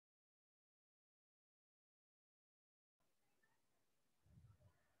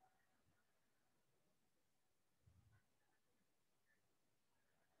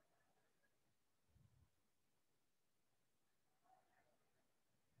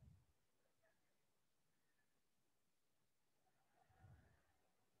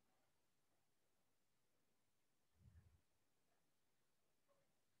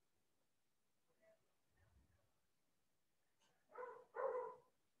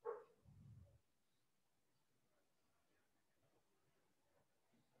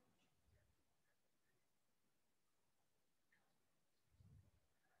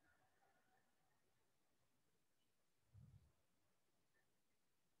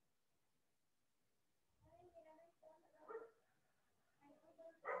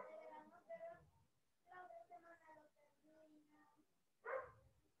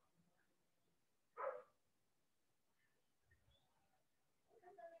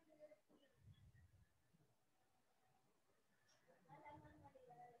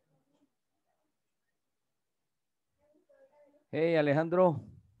Hey, Alejandro,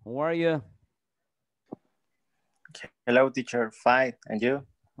 how are you? Hello, teacher. Fine. And you?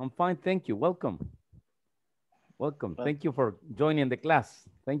 I'm fine, thank you. Welcome. Welcome. Well, Thank you for joining the class.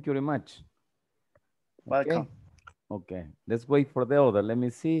 Thank you very much. Okay. welcome. Okay. Let's wait for the other. Let me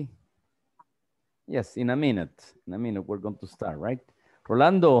see. Yes, in a minute. In a minute, we're going to start, right?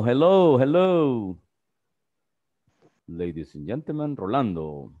 Rolando, hello, hello. Ladies and gentlemen,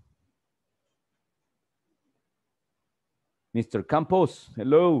 Rolando. Mr. Campos,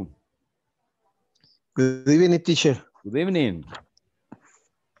 hello. Good evening, teacher. Good evening.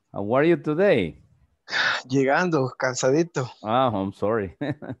 How are you today? Llegando, cansadito. Ah, I'm sorry.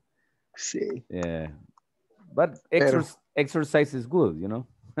 Sí, Yeah. But pero exercise is good, you know?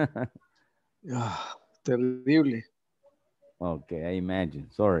 terrible. Okay, I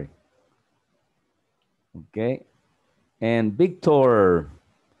imagine. Sorry. Okay. And Victor,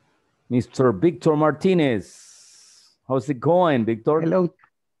 Mr. Victor Martinez. How's it going, Victor? Hello.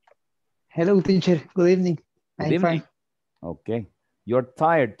 Hello, teacher. Good evening. Good I'm evening. fine. Okay. You're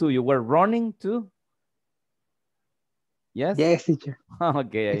tired too. You were running too? Yes? Yes, teacher.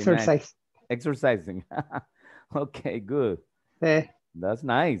 Okay, I imagine. Exercise. Exercising. Okay, good. Eh, That's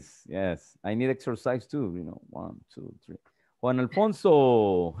nice. Yes. I need exercise too, you know. 1, 2, 3. Juan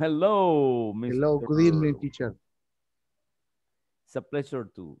Alfonso. Hello, Mr. Hello, good evening, teacher. It's a pleasure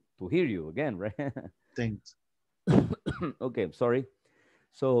to hear you again, right? Thanks. Okay, sorry.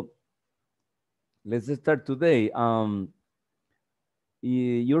 So let's start today.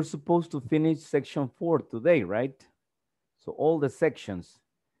 You're supposed to finish section 4 today, right? So all the sections.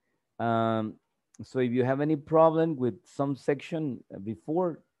 So if you have any problem with some section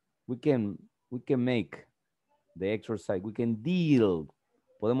before, we can make the exercise. We can deal.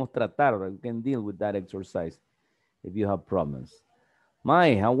 Podemos tratar, right? We can deal with that exercise if you have problems.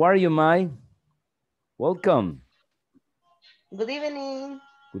 Mai, how are you, Mai? Welcome. Good evening.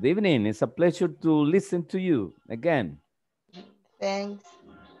 Good evening. It's a pleasure to listen to you again. Thanks.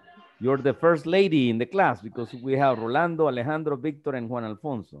 You're the first lady in the class because we have Rolando, Alejandro, Victor, and Juan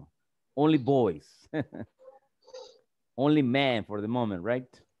Alfonso. Only boys. Only men for the moment, right?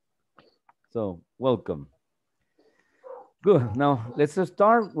 So, welcome. Good. Now, let's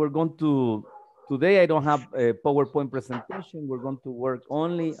start. We're going to, today I don't have a PowerPoint presentation. We're going to work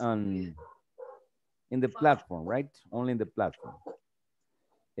only on, in the platform, right? Only in the platform.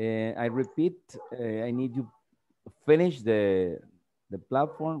 I repeat, I need you to finish the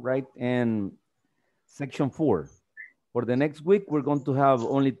platform, right? And section 4. For the next week, we're going to have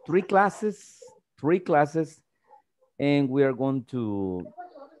only 3 classes, and we are going to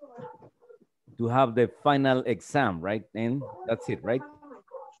have the final exam, right? And that's it, right?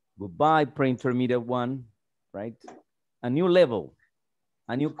 Goodbye, pre-intermediate 1, right? A new level,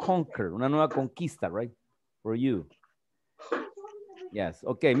 a new conquer, una nueva conquista, right? For you. Yes,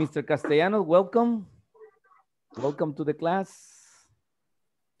 okay, Mr. Castellanos, welcome. Welcome to the class.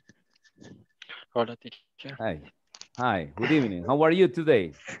 Hola, teacher. Hi. Hi, good evening. How are you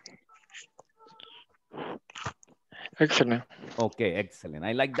today? Excellent. Okay, excellent.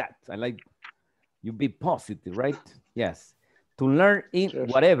 I like that. I like you be positive, right? Yes. To learn in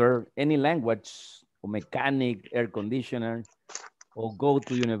whatever, any language, or mechanic, air conditioner, or go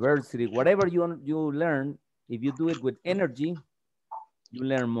to university, whatever you learn, if you do it with energy, you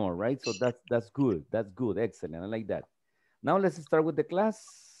learn more, right? So that's good. That's good. Excellent. I like that. Now let's start with the class.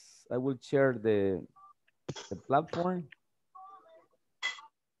 I will share the platform.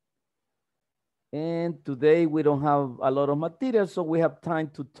 And today we don't have a lot of material, so we have time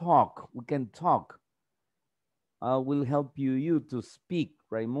to talk. We can talk. I will help you to speak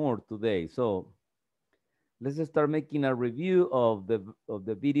right more today. So let's start making a review of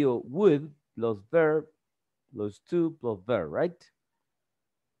the video would plus verb plus to plus verb, right?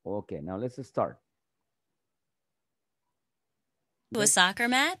 Okay, now let's start. To a soccer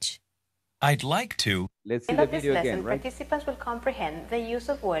match? I'd like to. Let's see In the this video lesson, again, right? participants will comprehend the use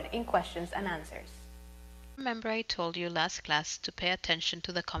of would in questions and answers. Remember I told you last class to pay attention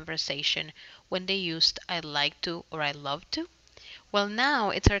to the conversation when they used I'd like to or I love to? Well, now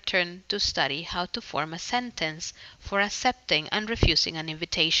it's our turn to study how to form a sentence for accepting and refusing an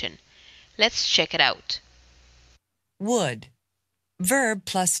invitation. Let's check it out. Would. Verb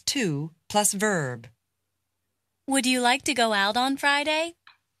plus to plus verb. Would you like to go out on Friday?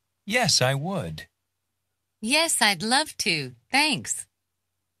 Yes, I would. Yes, I'd love to. Thanks.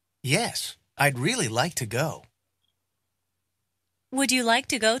 Yes, I'd really like to go. Would you like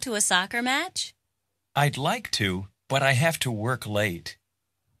to go to a soccer match? I'd like to, but I have to work late.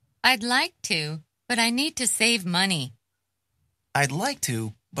 I'd like to, but I need to save money. I'd like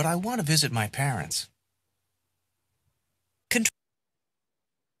to, but I want to visit my parents.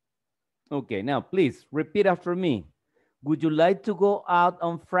 Okay, now please repeat after me. Would you like to go out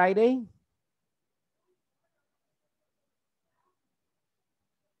on Friday?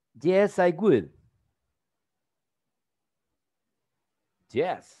 Yes, I would.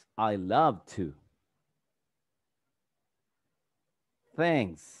 Yes, I love to.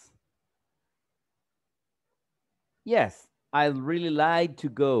 Thanks. Yes, I'd really like to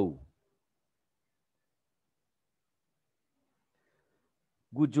go.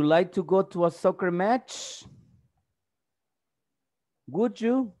 Would you like to go to a soccer match? Would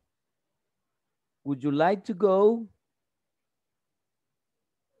you? Would you like to go?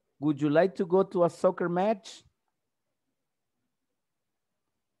 Would you like to go to a soccer match?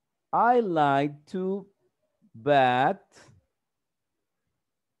 I like to, but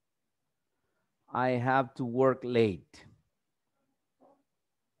I have to work late.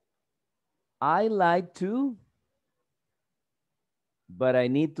 I like to, but I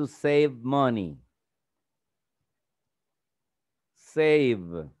need to save money. Save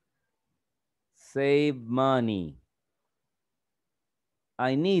money.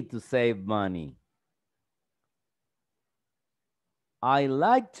 I need to save money. I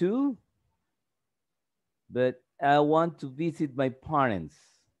like to, but I want to visit my parents.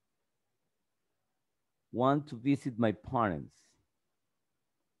 Want to visit my parents.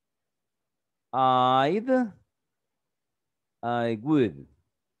 I would.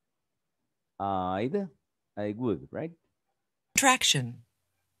 I would, right? Traction.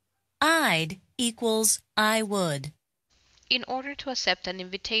 I'd equals I would. In order to accept an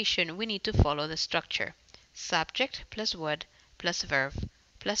invitation, we need to follow the structure. Subject plus would plus verb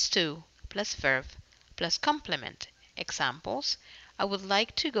plus to plus verb plus complement. Examples: I would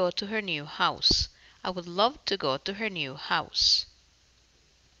like to go to her new house. I would love to go to her new house.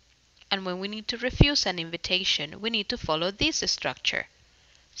 And when we need to refuse an invitation, we need to follow this structure.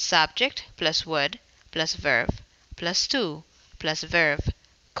 Subject plus would plus verb plus to plus verb,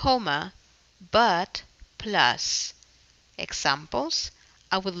 comma, but plus. Examples: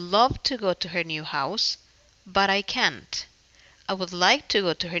 I would love to go to her new house, but I can't. I would like to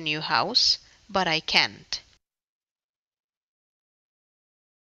go to her new house, but I can't.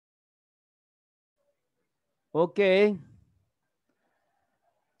 Okay.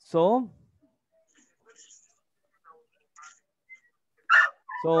 So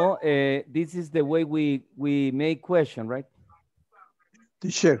this is the way we make question, right?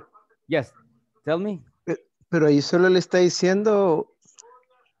 Teacher, Yes. Tell me. pero ahí solo le está diciendo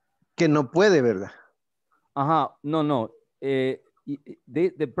que no puede, ¿verdad? No.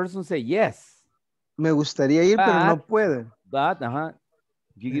 The person say yes. Me gustaría ir, pero no puede. But,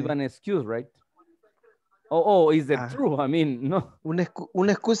 you give an excuse, right? Oh, is it true? I mean, no. Una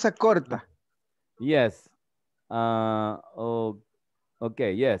excusa corta. Yes.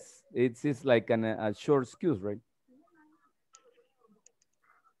 Okay, yes. It's like a short excuse, right?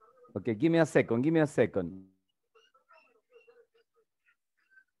 Okay, give me a second.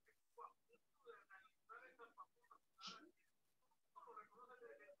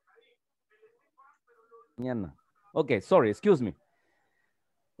 Okay, sorry, excuse me.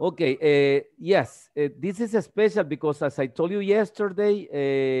 Okay, yes, this is special because as I told you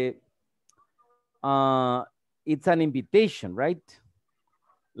yesterday, it's an invitation, right?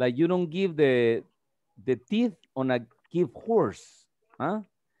 Like you don't give the teeth on a gift horse, huh?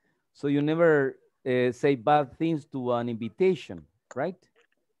 So you never say bad things to an invitation, right?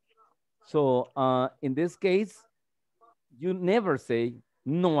 So in this case, you never say,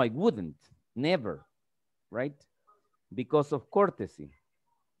 no, I wouldn't, never, right? Because of courtesy,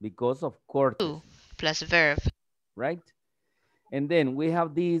 To plus verb. right? And then we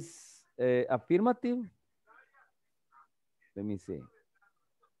have this affirmative. Let me see.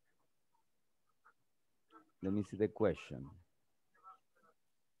 Let me see the question.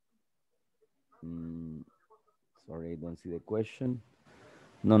 Sorry, I don't see the question.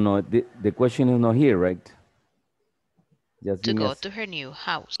 No, the question is not here, right? Just To go to her new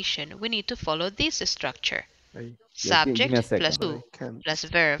house. We need to follow this structure. Ahí. Subject Give me a plus second. to plus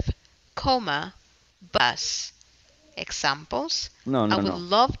verb, comma, plus. Examples: No. I would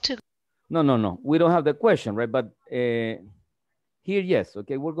love to. No. We don't have the question, right? But here, yes.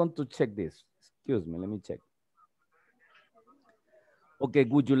 Okay, we're going to check this. Excuse me, let me check. Okay,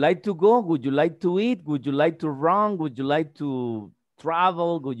 would you like to go? Would you like to eat? Would you like to run? Would you like to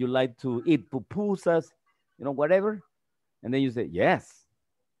travel? Would you like to eat pupusas? You know, whatever. And then you say, yes.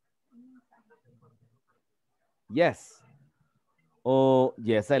 Yes. Oh,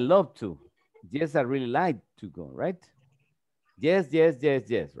 yes, I love to. Yes, I really like to go, right? Yes,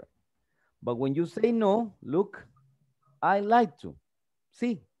 right? But when you say no, look, I like to.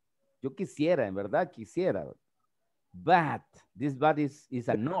 See, Yo quisiera, en verdad quisiera. But, this but is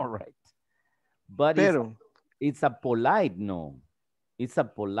a no, right? But Pero, it's a polite no. It's a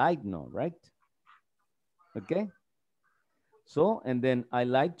polite no, right? Okay? So, and then I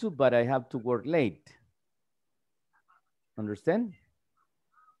like to, but I have to work late. Understand?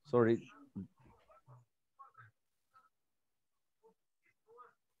 Sorry.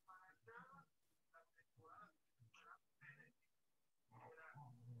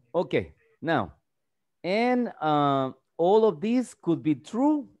 Okay, now, and all of these could be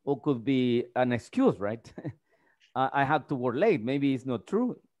true or could be an excuse, right? I had to work late. Maybe it's not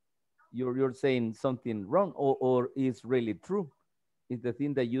true. You're saying something wrong, or it's really true. It's the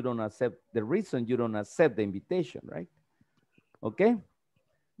thing that you don't accept, the reason you don't accept the invitation, right? Okay,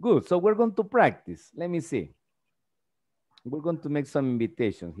 good. So we're going to practice. Let me see. We're going to make some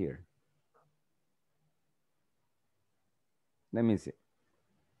invitations here. Let me see.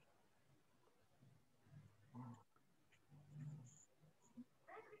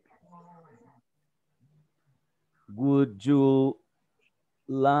 Would you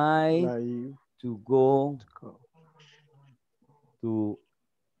like to go to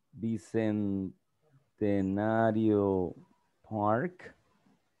Bicentenario Park?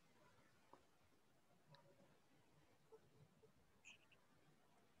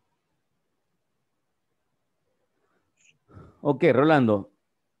 Okay, Rolando,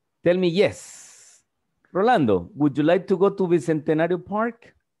 tell me yes. Rolando, would you like to go to Bicentenario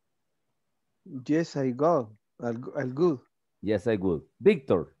Park? yes, I go. I'll go. Yes, I would.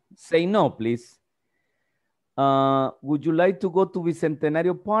 Victor, say no, please. Would you like to go to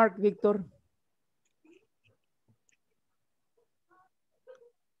Bicentenario Park, Victor?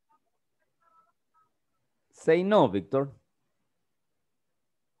 Say no, Victor.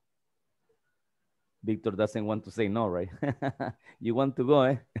 Victor doesn't want to say no, right? You want to go,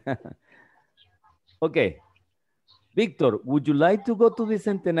 eh? Okay. Victor, would you like to go to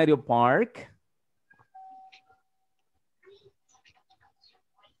Bicentenario Park?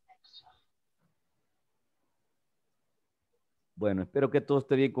 Bueno, espero que todo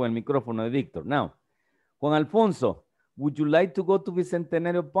esté bien con el micrófono de Víctor. Now, Juan Alfonso, would you like to go to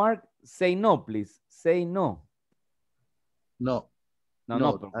Bicentenario Park? Say no, please. Say no. No. No,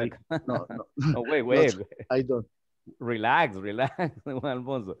 no, perfect. no. No, wait. No, I don't. Relax, Juan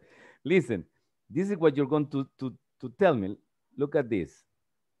Alfonso. Listen, this is what you're going to tell me. Look at this.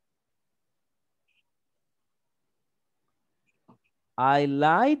 I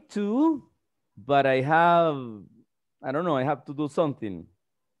like to, but I don't know, I have to do something.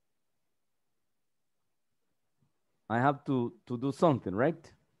 I have to do something,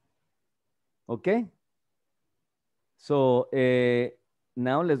 right? Okay? So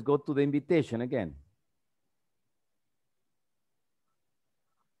now let's go to the invitation again.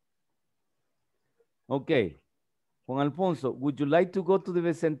 Okay. Juan Alfonso, would you like to go to the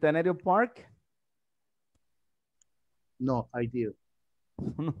Bicentenario Park? No, I do.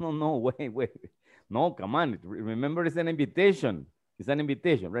 No, wait. No, come on. Remember, it's an invitation. It's an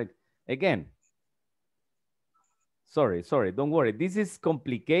invitation, right? Again. Sorry. Don't worry. This is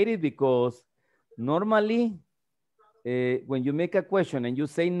complicated because normally when you make a question and you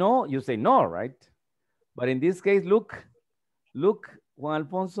say no, right? But in this case, look, Juan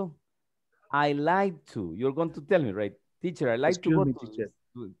Alfonso, I like to. You're going to tell me, right? Teacher, I like Excuse to go me, teacher.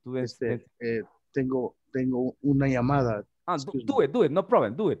 Tengo una llamada. Do it. No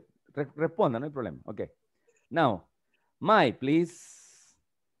problem. Do it. Responda, no hay problema. Okay. Now, Mai, please.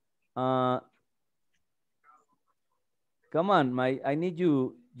 Come on, Mai. I need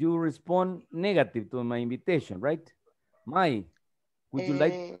you. You respond negative to my invitation, right? Mai,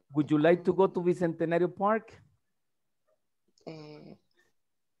 would you like to go to Bicentenario Park?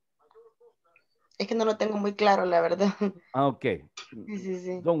 Es que no lo tengo muy claro, la verdad. Okay.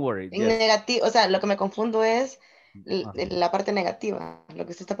 Sí. Don't worry. En negativo, o sea, lo que me confundo es la parte negativa, lo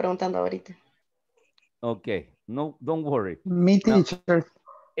que usted está preguntando ahorita. Okay. No, don't worry. Me, teacher.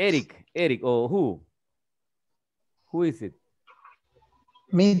 Eric, or who? Who is it?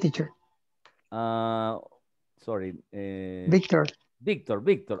 Me, teacher. Sorry. Victor. Victor.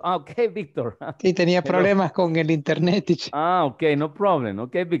 Okay, Victor. Sí, tenía problemas con el internet, teacher. Okay, no problem.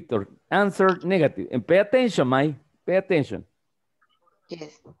 Okay, Victor. Answer negative. And pay attention, Mai. Pay attention.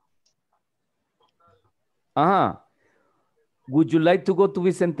 Yes. Would you like to go to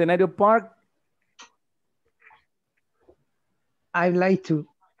Bicentenario Park? I'd like to,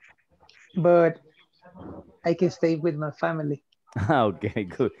 but I can stay with my family. Okay,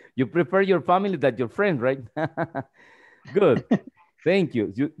 good. You prefer your family than your friends, right? Good. Thank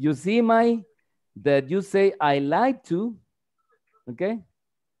you. You see, Mai, that you say, I like to, okay?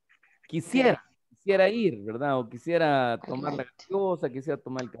 quisiera ir, ¿verdad? O quisiera tomar la like gaseosa, quisiera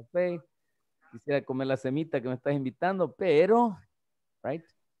tomar el café, quisiera comer la semita que me estás invitando, pero, right?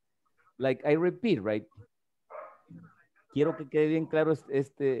 Like I repeat, right? Quiero que quede bien claro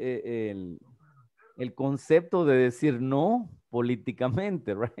el concepto de decir no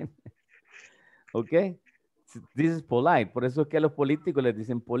políticamente, right? ¿Ok? This is polite. Por eso es que a los políticos les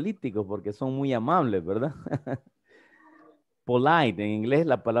dicen políticos, porque son muy amables, ¿verdad? Polite. En inglés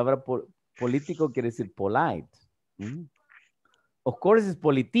la palabra político quiere decir polite. Of course it's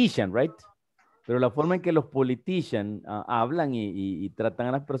politician, right? Pero la forma en que los politicians hablan y tratan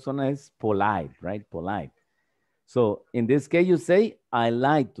a las personas es polite, right? Polite. So, in this case you say, I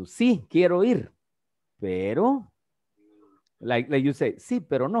like to. Sí, quiero ir. Pero, like you say, sí,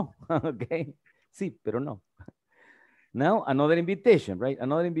 pero no. Okay? Sí, pero no. Now, another invitation, right?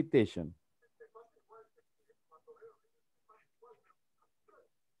 Another invitation.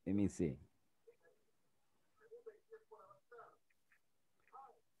 Let me see.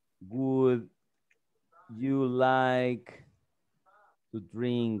 Would you like to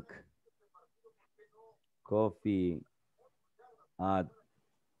drink coffee at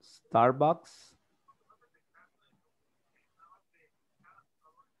Starbucks?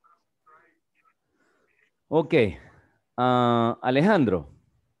 Okay. Alejandro.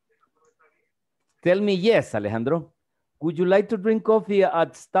 Tell me yes, Alejandro. Would you like to drink coffee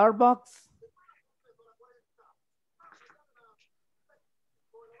at Starbucks?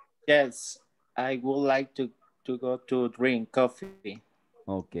 Yes, I would like to go to drink coffee.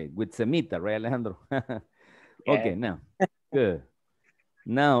 Okay, with semita, right, Alejandro? Yeah. Okay, now, good.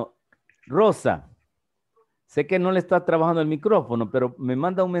 Now, Rosa, sé que no le está trabajando el micrófono, pero me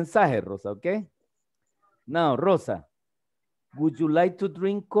manda un mensaje, Rosa, okay? Now, Rosa, would you like to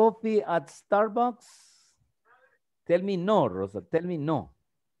drink coffee at Starbucks? Tell me no, Rosa, tell me no.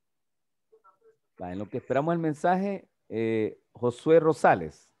 Va, en lo que esperamos el mensaje, Josué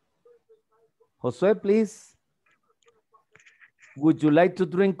Rosales. Josué, please. Would you like to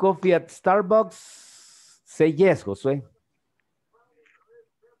drink coffee at Starbucks? Say yes, Josué.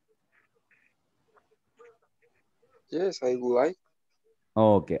 Yes, I would like.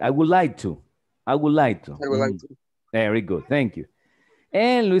 Okay, I would like to. I would like to. I would like to. Very good, thank you.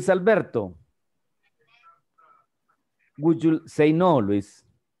 And Luis Alberto. Would you say no, Luis?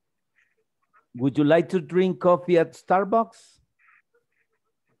 Would you like to drink coffee at Starbucks?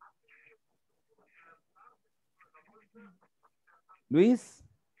 Luis?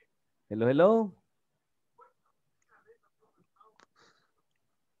 Hello, hello.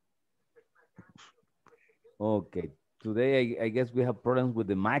 Okay, today I guess we have problems with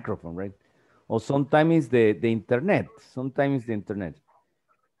the microphone, right? Or sometimes the internet. Sometimes the internet.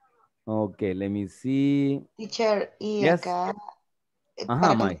 Okay, let me see. Teacher, y Yes. acá, Ajá,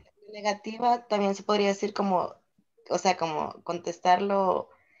 para May. contestar negativa, también se podría decir como, o sea, como contestarlo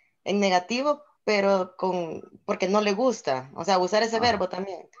en negativo, pero porque no le gusta. O sea, usar ese verbo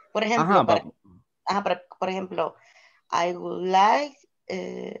también. Por ejemplo, Ajá, por ejemplo, I would like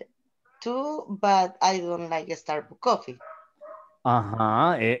to, but I don't like Starbucks coffee.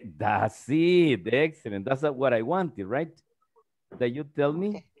 That's it. Excellent. That's what I wanted, right? That you tell me.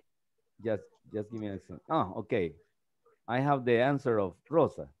 Okay. Just give me a second. Okay. I have the answer of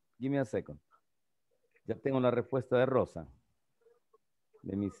Rosa. Give me a second. Ya tengo la respuesta de Rosa.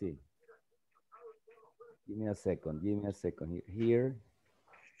 Let me see. Give me a second. Give me a second. Here.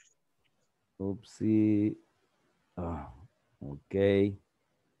 Oopsie. Okay.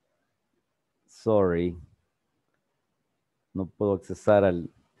 Sorry. No puedo accesar al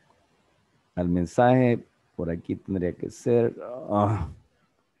mensaje. Por aquí tendría que ser.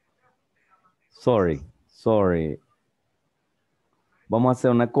 Sorry. Vamos a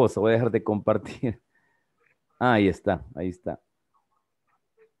hacer una cosa. Voy a dejar de compartir. Ahí está.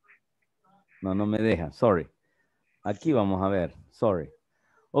 No me deja. Sorry. Aquí vamos a ver. Sorry.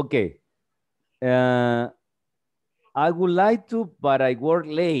 Okay. I would like to, but I work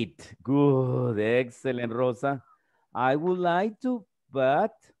late. Good. Excellent, Rosa. I would like to,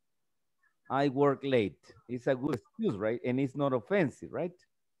 but I work late. It's a good excuse, right? And it's not offensive, right?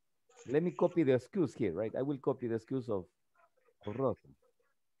 Let me copy the excuse here, right? I will copy the excuse of Rosa.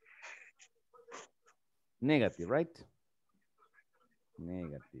 Negative, right?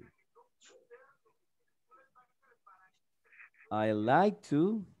 Negative. I like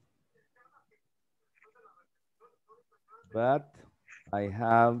to, but I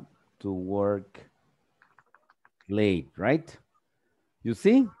have to work late, right? You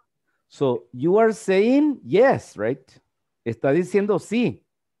see? So you are saying yes, right? Está diciendo sí,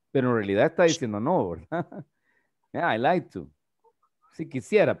 pero en realidad está diciendo no, ¿verdad? Yeah, I like to. Si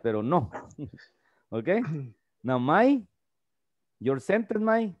quisiera, pero no. Okay. Now, Mai, your sentence,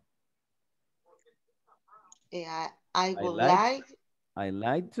 Mai. I would like. I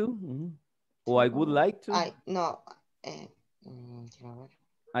like to. O I would like to. I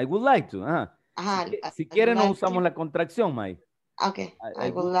would like to. Si quiere, no usamos la contracción, Mai. Okay. I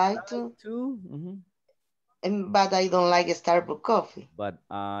would like to. But I don't like Starbucks coffee. But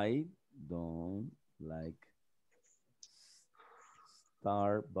I don't like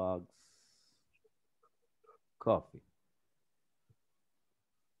Starbucks coffee.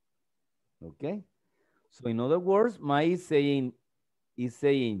 Okay. So in other words, Mai is saying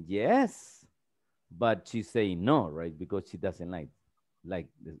yes, but she's saying no, right? Because she doesn't like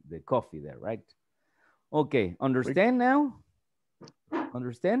the coffee there, right? Okay, understand now?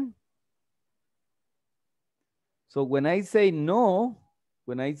 Understand? So when I say no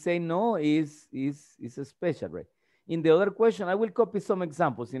is a special, right? In the other question, I will copy some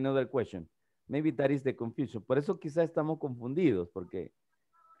examples in other question. Maybe that is the confusion. Por eso quizás estamos confundidos, porque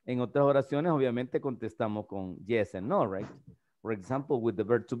en otras oraciones obviamente contestamos con yes and no, right? For example, with the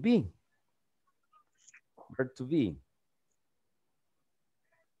verb to be. Verb to be.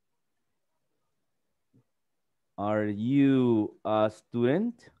 Are you a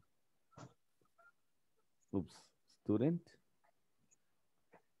student? Oops, student.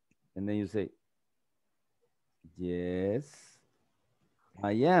 And then you say, yes,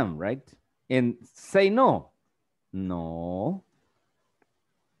 I am, right? And say no. No,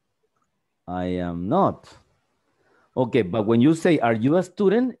 I am not. Okay, but when you say, are you a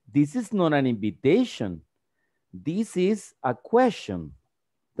student? This is not an invitation. This is a question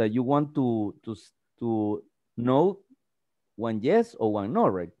that you want to know one yes or one no,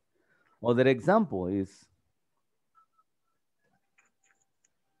 right? Other example is,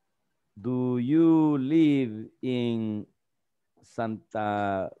 do you live in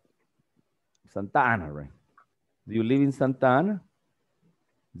Santa Ana, right? Do you live in Santa Ana?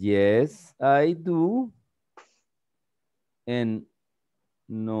 Yes, I do. And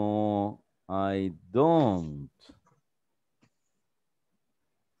no, I don't.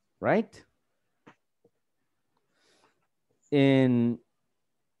 Right? In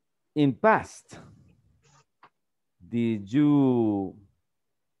past, did you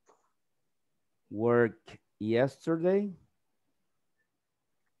work yesterday?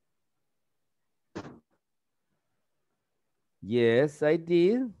 Yes, I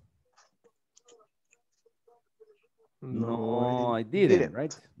did. No, I didn't,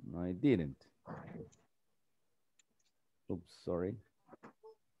 right? No, I didn't. Oops, sorry.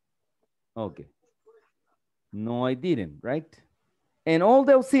 Okay. No, I didn't, right? And all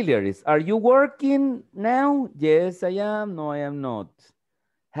the auxiliaries. Are you working now? Yes, I am. No, I am not.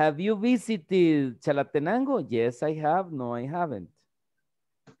 Have you visited Chalatenango? Yes, I have. No, I haven't.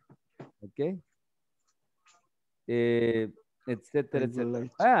 Okay. Etc., etc.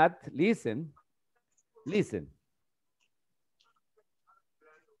 But listen.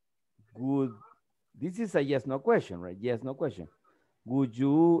 Good. This is a yes, no question, right? Yes, no question. Would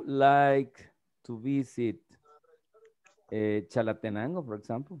you like to visit Chalatenango, for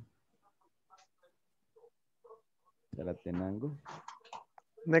example? Chalatenango.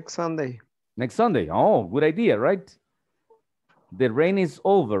 Next Sunday. Next Sunday. Oh, good idea, right? The rain is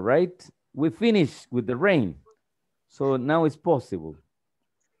over, right? We finished with the rain. So now it's possible.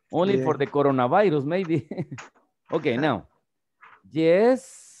 Only for the coronavirus, maybe. Okay, now.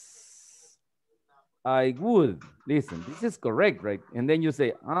 Yes, I would. Listen, this is correct, right? And then you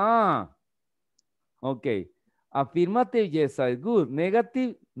say, okay. Affirmative, yes, I would.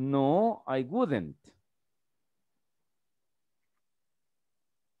 Negative, no, I wouldn't.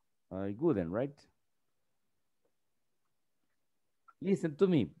 I wouldn't, right? Listen to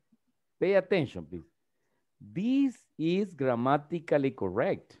me. Pay attention, please. This is grammatically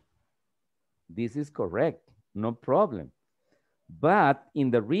correct. This is correct. No problem. But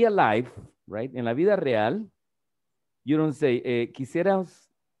in the real life, right? En la vida real, you don't say, quisiera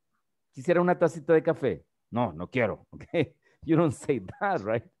una tacita de café. No, no quiero, okay? You don't say that,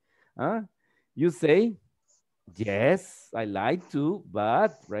 right? You say, yes, I like to,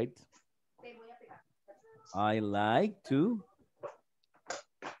 but, right? I like to,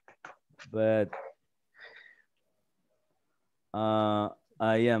 but I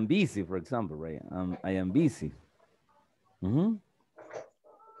am busy, for example, right? I am busy.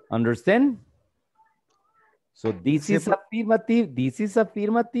 Understand? So this is affirmative,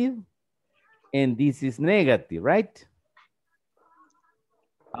 and this is negative, right?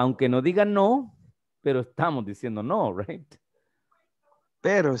 Aunque no diga no, pero estamos diciendo no, right?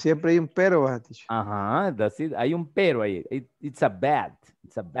 Pero, siempre hay un pero, ¿verdad, teacher? Ajá, that's it. Hay un pero ahí. It's a bad.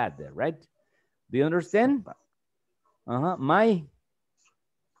 It's a bad there, right? Do you understand? Ajá. Mai,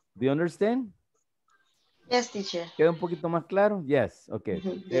 do you understand? Yes, teacher. ¿Queda un poquito más claro? Yes. Okay.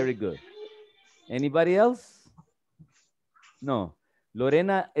 Very good. Anybody else? No.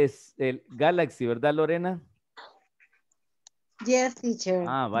 Lorena es el Galaxy, ¿verdad, Lorena? Yes, teacher.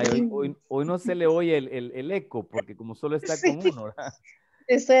 Ah, vaya, hoy no se le oye el eco, porque como solo está Sí, con uno, ¿verdad?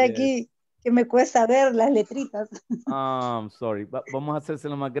 estoy Yes. aquí, que me cuesta ver las letritas. I'm sorry. Vamos a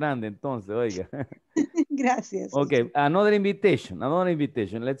hacérselo más grande entonces, oiga. Gracias. Okay, another invitation.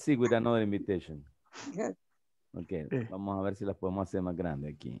 Let's see with another invitation. Good. Okay, vamos a ver si las podemos hacer más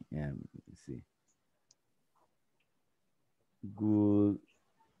grandes aquí. Sí. Would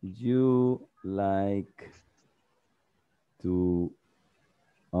you like to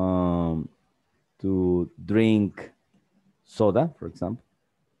drink soda, for example?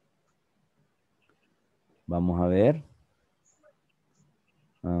 Vamos a ver.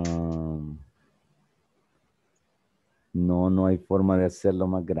 No hay forma de hacerlo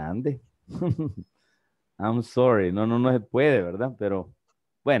más grande. I'm sorry. No se puede, ¿verdad? Pero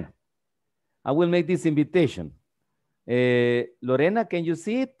bueno. I will make this invitation. Lorena, can you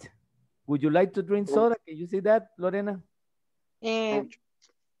see it? Would you like to drink soda? Can you see that, Lorena?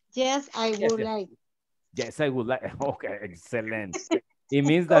 Yes, I would like. Yes, I would like. Okay, excellent. It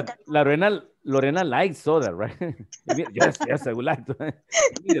means that Lorena likes soda, right? Yes, I would like to.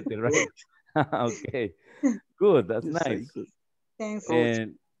 Immediately, right? Okay, good. That's nice. Thanks.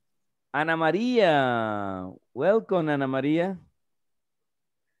 And Ana Maria, welcome, Ana Maria.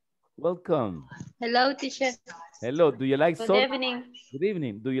 Welcome. Hello, teacher. Hello. Do you like Good soda? evening. Good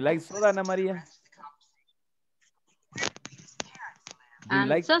evening. Do you like soda, Ana Maria?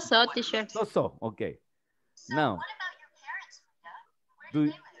 So, teacher. So, okay. Now,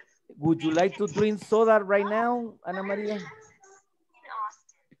 would you like to drink soda right now, Ana Maria?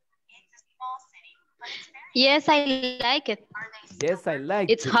 Yes, I like it. Yes, I like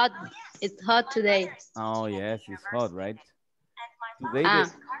it. It's hot. It's hot today. Oh, yes, it's hot, right? Today,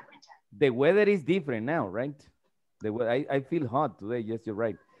 the weather is different now, right? I feel hot today. Yes, you're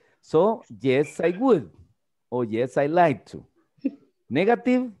right. So, yes, I would. Or yes, I like to.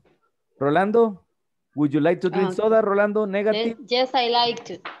 Negative, Rolando? Would you like to drink soda, Rolando? Negative? Yes, I like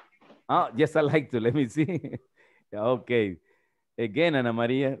to. Oh, yes, I like to. Let me see. Okay. Again, Ana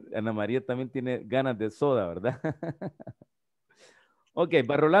María también tiene ganas de soda, ¿verdad? Okay,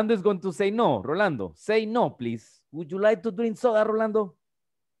 but Rolando is going to say no. Rolando, say no, please. Would you like to drink soda, Rolando?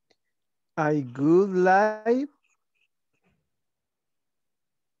 I would like.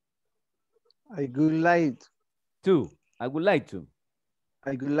 I would like to. I would like to.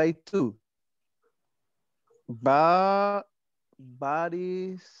 I would like to. But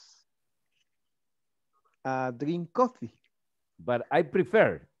is drink coffee. But I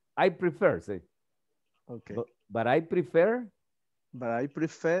prefer, say. Okay. But I prefer.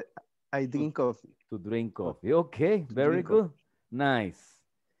 I drink coffee. To drink coffee. Okay, very good. Coffee. Nice.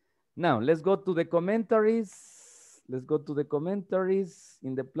 Now, let's go to the commentaries. Let's go to the commentaries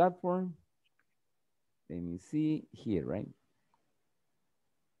in the platform. Let me see here, right?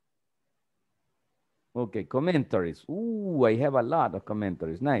 Okay, commentaries. Ooh, I have a lot of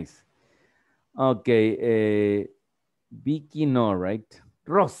commentaries. Nice. Okay, Vicky, no, right?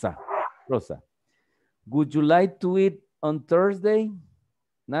 Rosa. Would you like to eat on Thursday?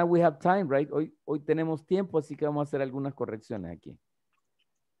 Now we have time, right? Hoy tenemos tiempo, así que vamos a hacer algunas correcciones aquí.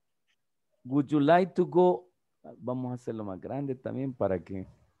 Would you like to go? Vamos a hacerlo más grande también para que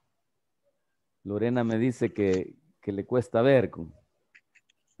Lorena me dice que le cuesta ver.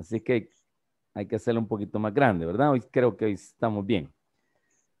 Así que hay que hacerlo un poquito más grande, ¿verdad? Hoy creo que hoy estamos bien.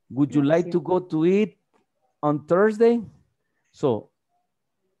 Would you like to go to eat on Thursday? So,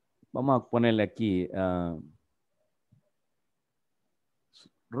 vamos a ponerle aquí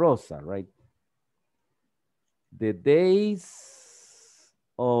Rosa, right? The days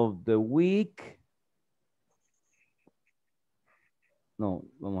of the week. No,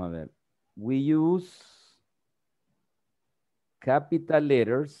 vamos a ver. We use capital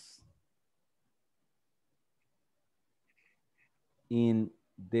letters in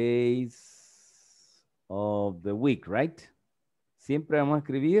days of the week, right? Siempre vamos a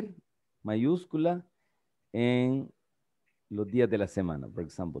escribir mayúscula en los días de la semana. For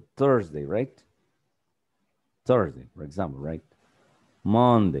example, Thursday, right? Thursday, for example, right?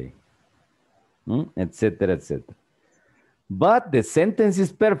 Monday, etc., etc. But the sentence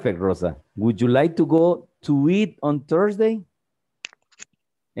is perfect, Rosa. Would you like to go to eat on Thursday?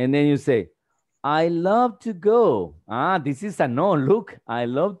 And then you say, I love to go. Ah, this is a no, look. I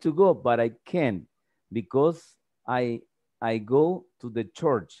love to go, but I can't because I go to the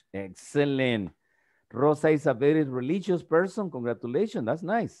church. Excellent. Rosa is a very religious person. Congratulations. That's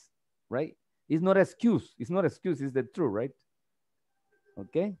nice, right? It's not excuse. It's not excuse. It's the truth, right?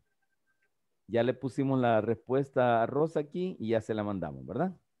 Okay. Ya le pusimos la respuesta a Rosa aquí y ya se la mandamos,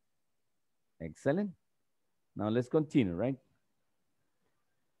 ¿verdad? Excellent. Now let's continue, right?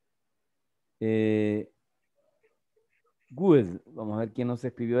 Good. Vamos a ver quién nos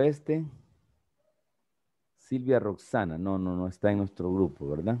escribió este. Silvia Roxana. No está en nuestro grupo,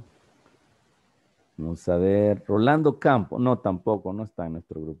 ¿verdad? Vamos a ver. Rolando Campo. No, tampoco. No está en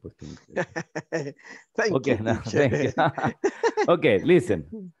nuestro grupo. Thank you, No, teacher. thank you. Ok, listen.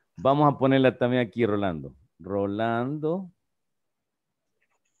 Vamos a ponerla también aquí, Rolando. Rolando.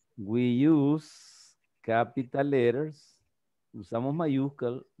 We use capital letters. Usamos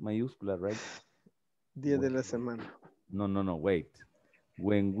mayúsculas, right? Día de la semana. No, wait.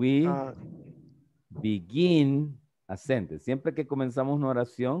 When we begin a sentence. Siempre que comenzamos una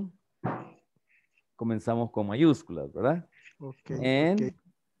oración, comenzamos con mayúsculas, ¿verdad? Okay. And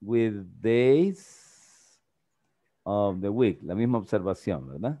with days of the week. La misma observación,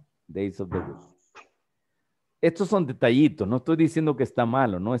 ¿verdad? Days of the week. Estos son detallitos. No estoy diciendo que está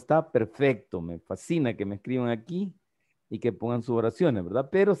malo. No, está perfecto. Me fascina que me escriban aquí y que pongan sus oraciones, ¿verdad?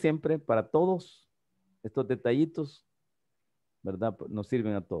 Pero siempre para todos estos detallitos, ¿verdad? Nos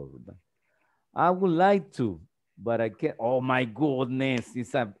sirven a todos, ¿verdad? I would like to, but I can't. Oh my goodness,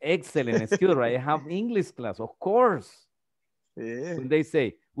 it's an excellent skill, right? I have English class, of course. Yeah. When they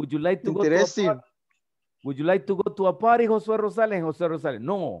say, would you like to go to a Interesting. party? Would you like to go to a party, José Rosales? José Rosales,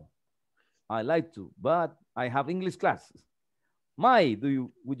 no, I like to, but I have English classes. Mai,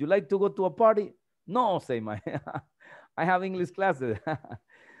 would you like to go to a party? No, say Mai. I have English classes.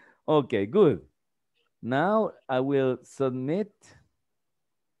 Okay, good. Now I will submit.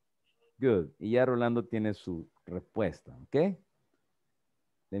 Good. Y ya Rolando tiene su respuesta, ¿ok?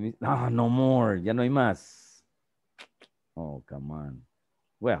 No more. Ya no hay más. Oh, come on.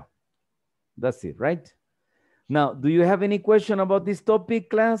 Well, that's it, right? Now, do you have any question about this topic,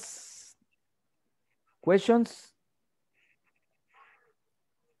 class? Questions?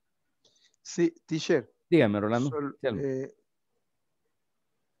 Sí, teacher. Dígame, Rolando.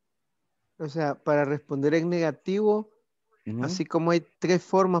 O sea, para responder en negativo, así como hay 3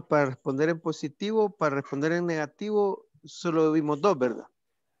 formas para responder en positivo, para responder en negativo, solo vimos 2, ¿verdad?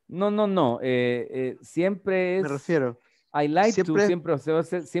 No. Siempre es... Me refiero. I like to, siempre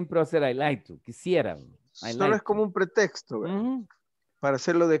va a ser I like to. Quisiera. Solo es como un pretexto, ¿verdad? Para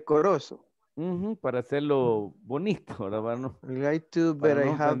hacerlo decoroso. Para hacerlo bonito, ¿verdad? I like to, but I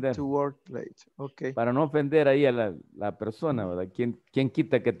have to work late. Okay. Para no ofender ahí a la persona, ¿verdad? ¿Quién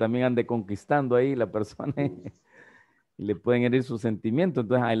quita que también ande conquistando ahí la persona y le pueden herir sus sentimientos?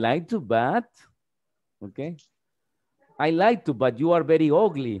 Entonces, I like to, but, ¿ok? I like to, but you are very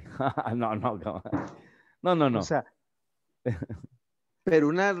ugly. No. O sea, pero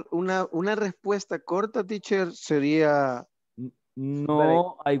una respuesta corta, teacher, sería...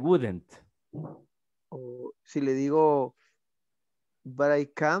 No, I wouldn't. O si le digo, but I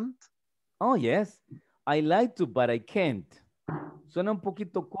can't. Oh, yes. I like to, but I can't. Suena un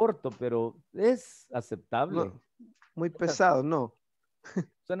poquito corto, pero es aceptable. No, muy pesado, ¿no?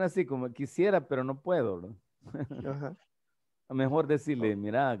 Suena así como quisiera, pero no puedo, ¿no? Ajá. Mejor decirle,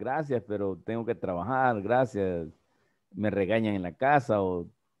 mira, gracias, pero tengo que trabajar, gracias. Me regañan en la casa o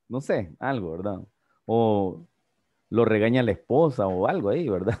no sé, algo, ¿verdad? O lo regaña la esposa o algo ahí,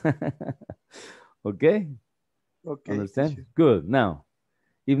 ¿verdad? Okay? Okay. Understand? Good. Now,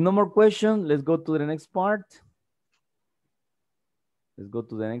 if no more questions, let's go to the next part. Let's go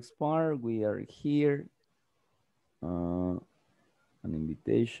to the next part. We are here. An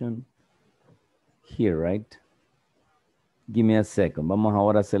invitation. Here, right? Give me a second. Vamos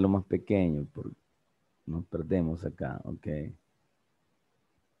ahora a hacerlo más pequeño porque nos perdemos acá. Okay.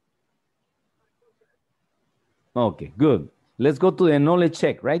 Okay, good. Let's go to the knowledge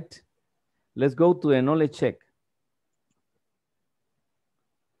check, right? Let's go to the knowledge check.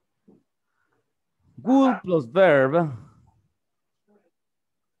 Good plus verb.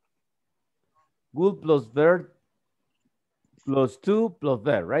 Good plus verb plus to plus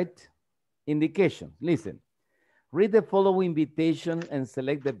verb, right? Indication. Listen. Read the following invitation and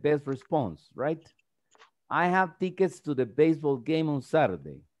select the best response, right? I have tickets to the baseball game on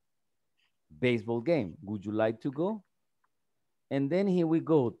Saturday. Baseball game. Would you like to go? And then here we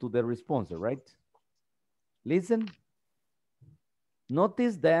go to the response, right? Listen.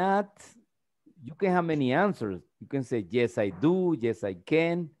 Notice that you can have many answers. You can say, yes, I do. Yes, I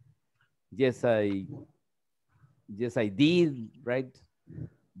can. Yes, I did, right?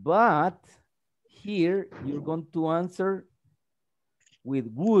 But here you're going to answer with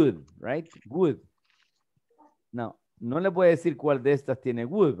would, right? Would. Now, no les voy a decir cuál de estas tiene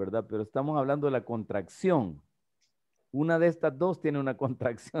would, ¿verdad? Pero estamos hablando de la contracción. Una de estas dos tiene una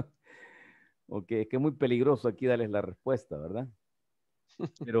contracción. Ok, es que es muy peligroso aquí darles la respuesta, ¿verdad?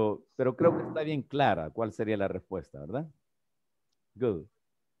 Pero creo que está bien clara cuál sería la respuesta, ¿verdad? Good.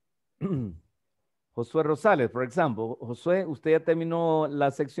 Josué Rosales, por ejemplo. Josué, usted ya terminó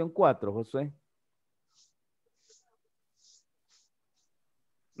la sección 4, Josué.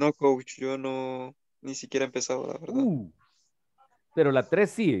 No, coach, yo no, ni siquiera he empezado, la verdad. Pero la 3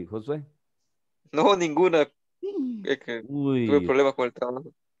 sí, Josué. No, ninguna. Es que tuve Uy. problemas con el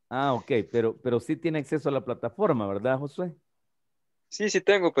trabajo. Ah, ok, pero sí tiene acceso a la plataforma, ¿verdad, Josué? Sí, sí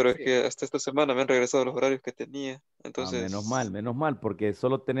tengo, pero es que hasta esta semana me han regresado los horarios que tenía. Entonces, menos mal, porque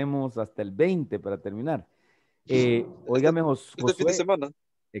solo tenemos hasta el 20 para terminar. Óigame, este fin de Josué, semana.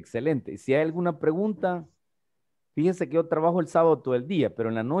 excelente. Si hay alguna pregunta, fíjese que yo trabajo el sábado todo el día, pero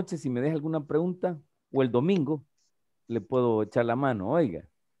en la noche si me deja alguna pregunta, o el domingo, le puedo echar la mano, oiga.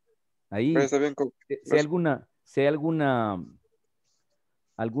 Ahí, Está bien, coach. si hay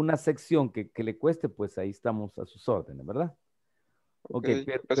alguna sección que le cueste, pues ahí estamos a sus órdenes, ¿verdad? Ok,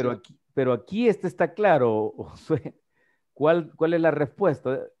 pero aquí este está claro, Josué. ¿Cuál es la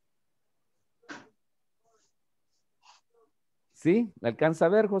respuesta? ¿Sí? ¿Le alcanza a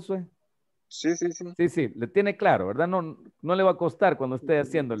ver, Josué? Sí. Sí, le tiene claro, ¿verdad? No le va a costar cuando esté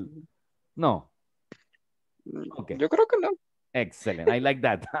haciendo el... No. Okay. Yo creo que no. Excellent. I like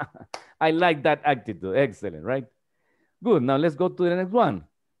that. I like that attitude. Excellent, right? Good. Now let's go to the next one.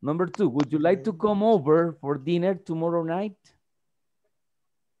 Number 2. Would you like to come over for dinner tomorrow night?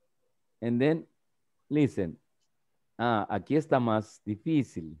 And then, listen. Aquí está más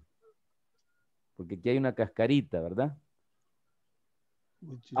difícil. Porque aquí hay una cascarita, ¿verdad?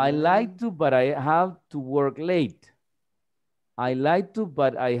 I like to, but I have to work late. I like to,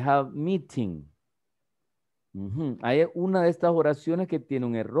 but I have meeting. Hay una de estas oraciones que tiene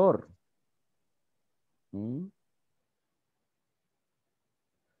un error.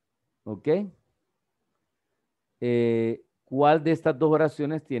 ¿Ok? ¿Cuál de estas dos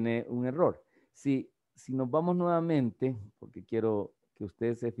oraciones tiene un error? Si nos vamos nuevamente, porque quiero que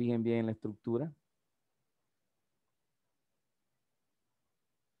ustedes se fijen bien en la estructura.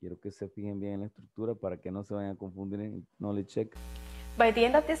 Quiero que se fijen bien en la estructura para que no se vayan a confundir en el knowledge check. By the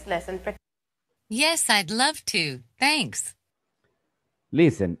end of this lesson, Yes, I'd love to. Thanks.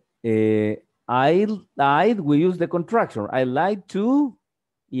 Listen, we use the contraction. I like to,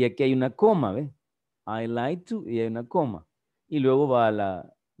 y aquí hay una coma, ¿ves? I like to, y hay una coma. Y luego va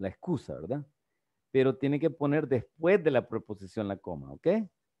la excusa, ¿verdad? Pero tiene que poner después de la preposición la coma, ¿ok?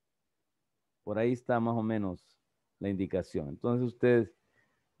 Por ahí está más o menos la indicación. Entonces ustedes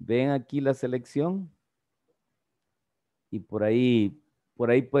ven aquí la selección y por ahí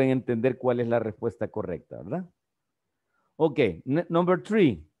pueden entender cuál es la respuesta correcta, ¿verdad? Ok, number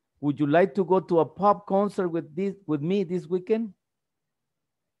 3. Would you like to go to a pop concert with me this weekend?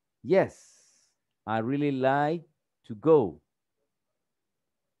 Yes, I really like to go.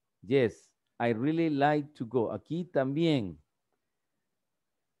 Yes, I really like to go. Aquí también.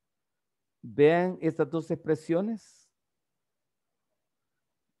 Vean estas dos expresiones.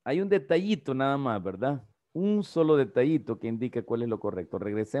 Hay un detallito nada más, ¿verdad? Un solo detallito que indica cuál es lo correcto.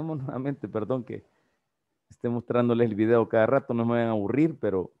 Regresemos nuevamente, perdón que esté mostrándoles el video cada rato, no me vayan a aburrir,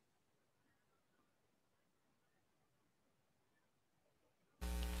 pero...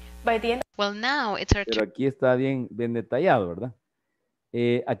 Well, now it's our Pero aquí está bien detallado, ¿verdad?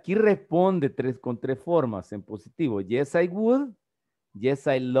 Aquí responde con tres formas en positivo. Yes, I would. Yes,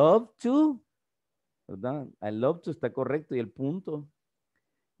 I love to. ¿Verdad? I love to está correcto y el punto.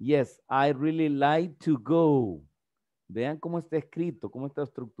 Yes, I really like to go. Vean cómo está escrito, cómo está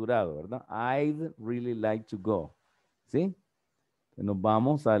estructurado, ¿verdad? I'd really like to go. ¿Sí? Nos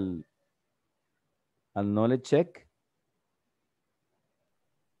vamos al knowledge check.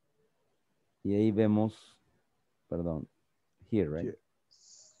 Y ahí vemos, perdón, here, right? Yeah.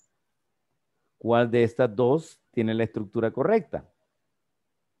 ¿Cuál de estas dos tiene la estructura correcta?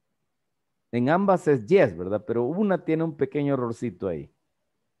 En ambas es yes, ¿verdad? Pero una tiene un pequeño errorcito ahí.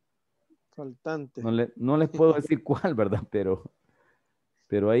 Faltante. No les puedo decir cuál, ¿verdad?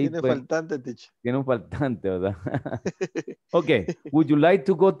 Pero ahí tiene faltante, teacher. Tiene un faltante, ¿verdad? Ok. Would you like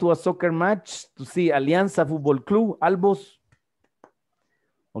to go to a soccer match to see Alianza Fútbol Club, Albos?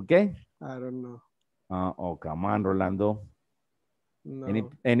 Ok. I don't know. Oh, come on, Rolando. No.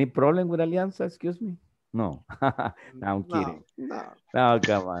 Any problem with Alianza? Excuse me. No. No, I'm kidding. No. No,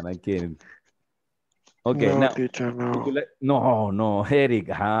 come on, I'm kidding. Okay, No, now. teacher, no. No, Eric.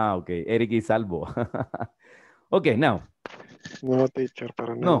 Okay. Eric y Salvo. Okay, now. No, teacher,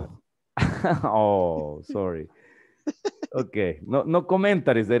 para nada. No. Oh, sorry. Okay, no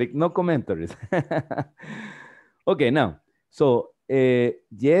commentaries, Eric, no commentaries. Okay, now. So,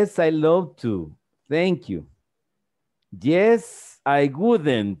 yes, I love to. Thank you. Yes, I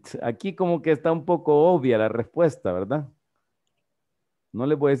wouldn't. Aquí como que está un poco obvia la respuesta, ¿verdad? No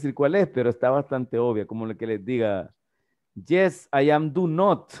les voy a decir cuál es, pero está bastante obvia, como lo que les diga, yes, I am do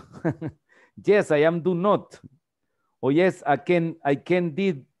not. Yes, I am do not. O yes, I can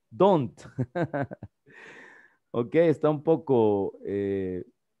did don't. Ok, está un poco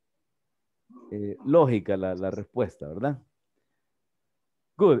lógica la respuesta, ¿verdad?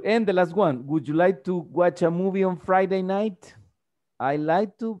 Good. And the last one. Would you like to watch a movie on Friday night? I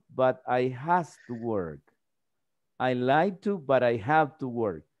like to, but I has to work. I like to, but I have to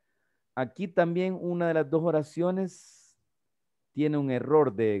work. Aquí también una de las dos oraciones tiene un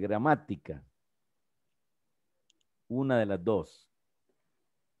error de gramática. Una de las dos.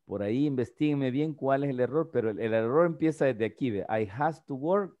 Por ahí investiguenme bien cuál es el error, pero el error empieza desde aquí. ¿Ve? I has to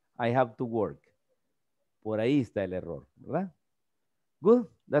work, I have to work. Por ahí está el error, ¿verdad? Good,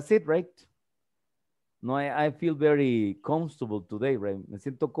 that's it, right? No, I feel very comfortable today, right? Me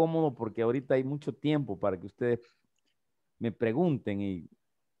siento cómodo porque ahorita hay mucho tiempo para que ustedes me pregunten y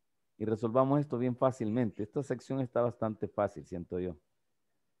resolvamos esto bien fácilmente. Esta sección está bastante fácil, siento yo.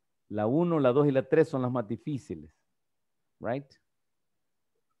 La 1, la 2 y la 3 son las más difíciles, right?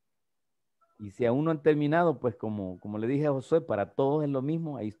 Y si aún no han terminado, pues como le dije a Josué, para todos es lo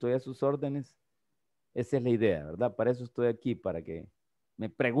mismo, ahí estoy a sus órdenes. Esa es la idea, ¿verdad? Para eso estoy aquí, para que me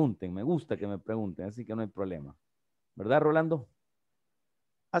pregunten, me gusta que me pregunten, así que no hay problema. ¿Verdad, Rolando?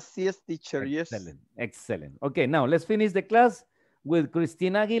 Así es, teacher, Excellent, yes. excellent. Okay, now let's finish the class with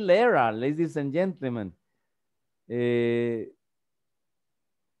Cristina Aguilera, ladies and gentlemen.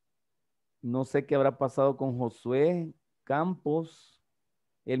 No sé qué habrá pasado con Josué Campos.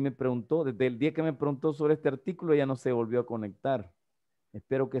 Él me preguntó, desde el día que me preguntó sobre este artículo, ya no se volvió a conectar.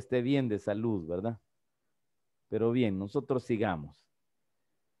 Espero que esté bien de salud, ¿verdad? Pero bien, nosotros sigamos.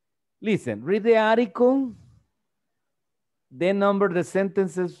 Listen, read the article, then number the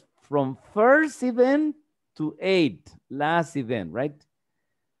sentences from first event to 8, last event, right?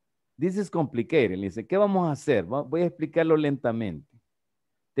 This is complicated. Listen, ¿qué vamos a hacer? Voy a explicarlo lentamente.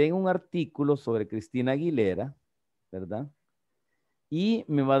 Tengo un artículo sobre Cristina Aguilera, ¿verdad? Y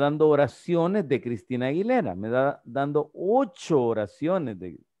me va dando oraciones de Cristina Aguilera. Me da dando 8 oraciones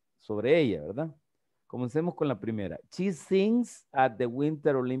sobre ella, ¿verdad? Comencemos con la primera. She sings at the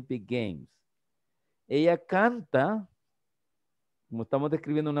Winter Olympic Games. Ella canta, como estamos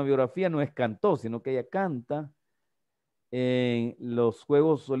describiendo una biografía, no es cantó, sino que ella canta en los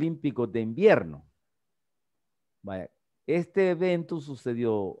Juegos Olímpicos de Invierno. Vaya, este evento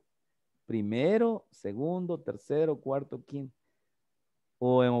sucedió primero, segundo, tercero, cuarto, quinto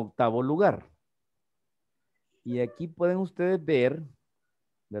o en octavo lugar. Y aquí pueden ustedes ver,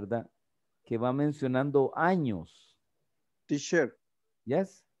 ¿verdad? Que va mencionando años. Teacher.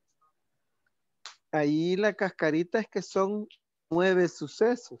 Yes. Ahí la cascarita es que son 9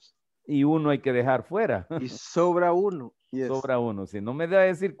 sucesos. Y uno hay que dejar fuera. Y sobra uno. Yes. Sobra uno. Si no me da a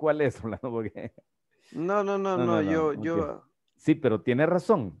decir cuál es, porque... No, yo... Sí, pero tiene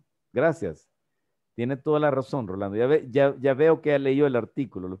razón. Gracias. Tiene toda la razón, Rolando. Ya veo que ha leído el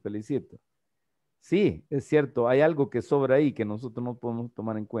artículo. Lo felicito. Sí, es cierto. Hay algo que sobra ahí que nosotros no podemos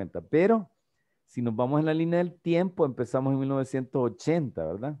tomar en cuenta. Pero si nos vamos en la línea del tiempo, empezamos en 1980,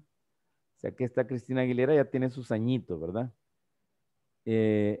 ¿verdad? O sea que esta Cristina Aguilera ya tiene sus añitos, ¿verdad?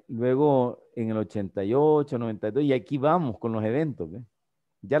 Luego en el 88, 92, y aquí vamos con los eventos, ¿ve?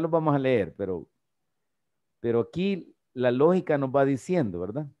 Ya los vamos a leer, pero aquí la lógica nos va diciendo,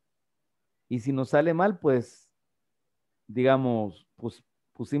 ¿verdad? Y si nos sale mal, pues, digamos, pues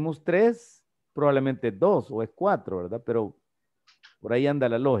pusimos 3, probablemente 2 o es 4, ¿verdad? Pero por ahí anda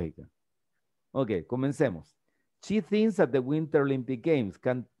la lógica. Ok, comencemos. She sings at the Winter Olympic Games.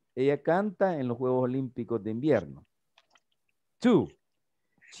 Ella canta en los Juegos Olímpicos de Invierno. 2.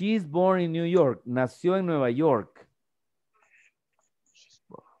 She is born in New York. Nació en Nueva York.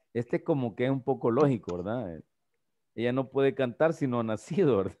 Este como que es un poco lógico, ¿verdad? Ella no puede cantar si no ha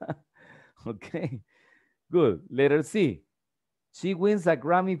nacido, ¿verdad? Ok. Good. Letter C. She wins a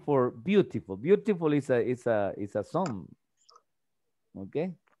Grammy for Beautiful. Beautiful is a song. Ok.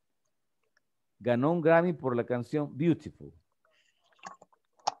 Ganó un Grammy por la canción Beautiful.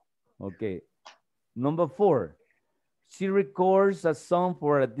 Ok. Number 4. She records a song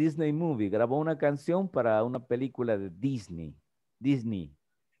for a Disney movie. Grabó una canción para una película de Disney. Disney.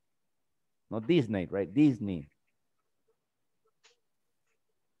 Not Disney, right? Disney.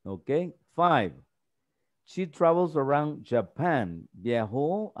 Okay. 5. She travels around Japan.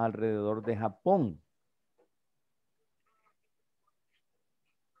 Viajó alrededor de Japón.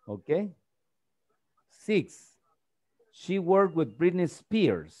 Okay. 6. She worked with Britney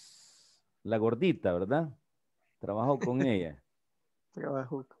Spears. La gordita, ¿verdad? Trabajó con ella.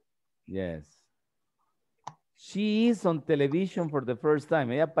 Trabajo. Yes. She is on television for the first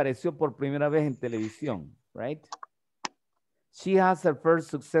time. Ella apareció por primera vez en televisión, right? She has her first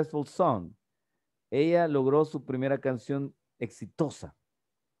successful song. Ella logró su primera canción exitosa.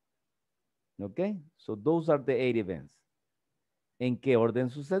 Okay? So those are the 8 events. ¿En qué orden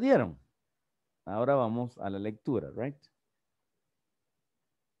sucedieron? Ahora vamos a la lectura, right?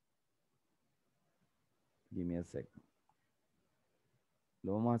 Give me a second.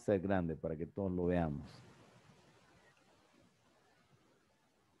 Lo vamos a hacer grande para que todos lo veamos.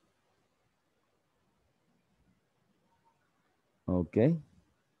 Okay.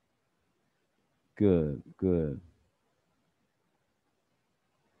 Good, good.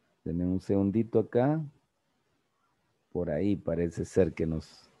 Denme un segundito acá. Por ahí parece ser que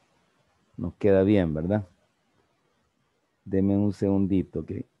nos queda bien, ¿verdad? Denme un segundito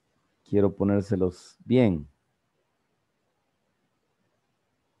que quiero ponérselos bien.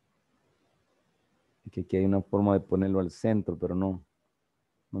 Que aquí hay una forma de ponerlo al centro, pero no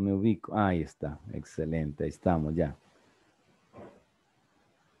me ubico. Ahí está, excelente, ahí estamos ya.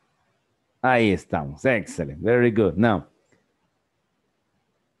 Ahí estamos, excellent, very good. Now,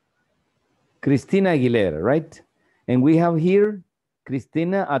 Cristina Aguilera, right? And we have here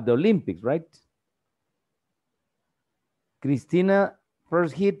Cristina at the Olympics, right? Cristina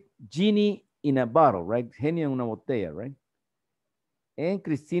first hit Genie in a bottle, right? Genio en una botella, right? And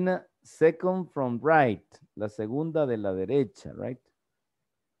Cristina second from right, la segunda de la derecha, right?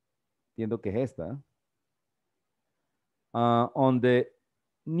 Entiendo que es esta. On the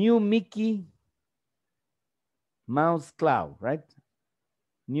new Mickey Mouse Cloud, right?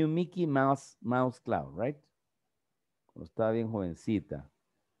 New Mickey Mouse Cloud, right? Cuando estaba bien jovencita.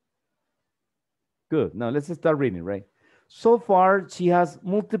 Good. Now let's start reading, right? So far, she has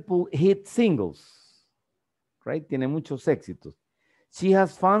multiple hit singles, right? Tiene muchos éxitos. She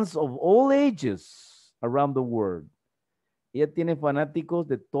has fans of all ages around the world. Ella tiene fanáticos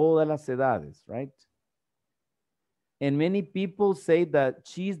de todas las edades, right? And many people say that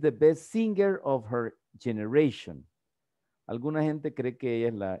she's the best singer of her generation. Alguna gente cree que ella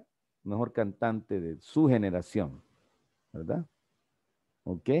es la mejor cantante de su generación, ¿verdad?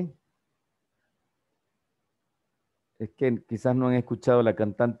 Ok. Es que quizás no han escuchado la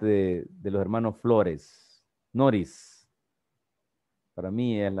cantante de los hermanos Flores, Noris. Para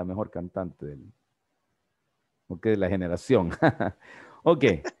mí es la mejor cantante de la generación. Ok.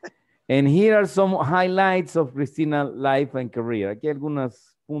 And here are some highlights of Christina's life and career. Aquí hay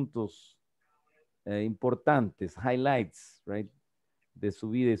algunos puntos importantes, highlights, right, de su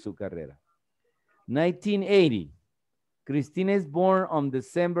vida y su carrera. 1980. Cristina is born on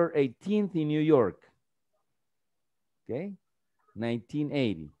December 18th in New York. Okay.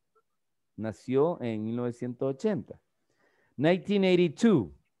 1980. Nació en 1980.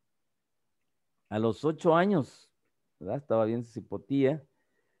 1982. A los 8 años, ¿verdad? Estaba bien cipotía.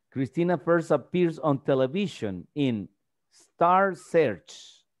 Cristina first appears on television in Star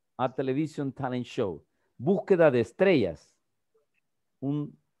Search, a television talent show. Búsqueda de estrellas.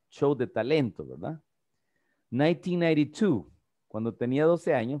 Un show de talento, ¿verdad? 1992, cuando tenía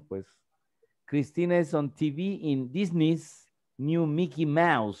 12 años, pues, Cristina is on TV in Disney's new Mickey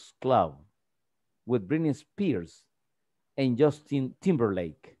Mouse Club with Britney Spears and Justin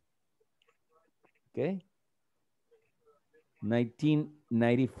Timberlake. Okay.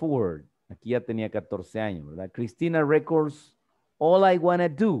 1994, aquí ya tenía 14 años, ¿verdad? Cristina records All I Wanna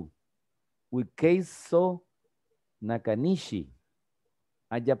Do with Keiso Nakanishi,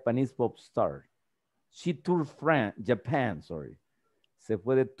 a Japanese pop star. She toured Japan. Se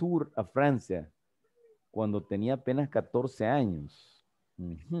fue de tour a Francia cuando tenía apenas 14 años.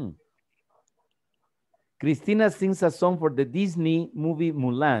 Cristina sings a song for the Disney movie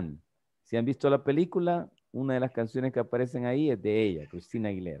Mulan. Si han visto la película, una de las canciones que aparecen ahí es de ella, Cristina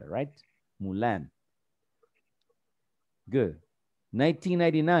Aguilera, right? Mulan. Good.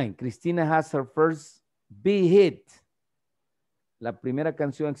 1999, Cristina has her first big hit. La primera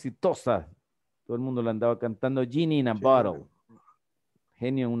canción exitosa. Todo el mundo la andaba cantando, Genie in a Bottle.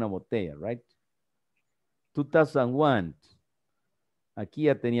 Genio en una botella, right? 2001. Aquí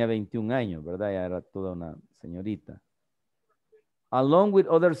ya tenía 21 años, ¿verdad? Ya era toda una señorita. Along with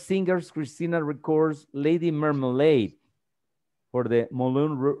other singers, Cristina records Lady Marmalade for the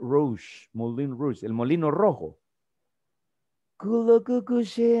Moulin Rouge, el Molino Rojo.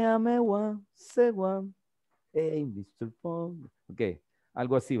 Hey, Mr. Pong. Ok,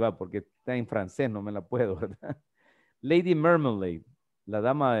 algo así va, porque está en francés, no me la puedo, ¿verdad? Lady Marmalade, la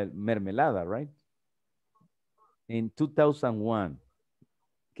dama de mermelada, right? En 2001,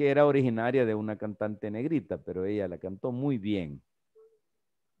 que era originaria de una cantante negrita, pero ella la cantó muy bien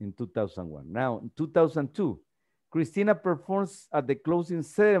en 2001. Now, in 2002, Cristina performs at the closing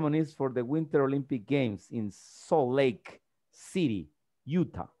ceremonies for the Winter Olympic Games in Salt Lake City,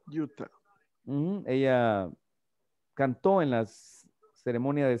 Utah. Ella cantó en las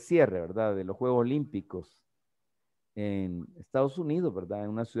ceremonias de cierre, ¿verdad? De los Juegos Olímpicos en Estados Unidos, ¿verdad?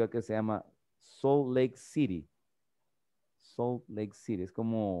 En una ciudad que se llama Salt Lake City. Salt Lake City, es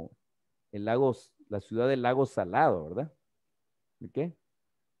como el lago, la ciudad del lago Salado, ¿verdad? ¿Ok?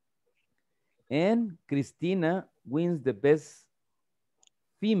 And Cristina wins the Best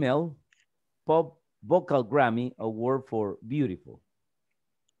Female Pop Vocal Grammy Award for Beautiful.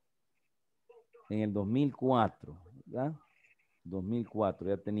 En el 2004, ¿verdad? 2004,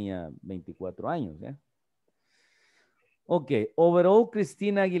 ya tenía 24 años, ¿ya? Ok, overall,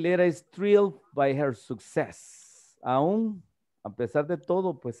 Cristina Aguilera is thrilled by her success. Aún, a pesar de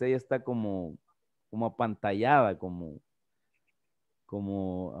todo, pues ella está como apantallada, como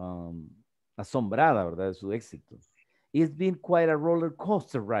asombrada, ¿verdad? De su éxito. It's been quite a roller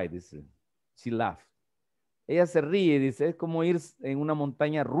coaster ride, dice. She laughed. Ella se ríe y dice, es como ir en una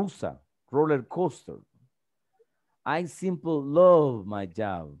montaña rusa, roller coaster. I simply love my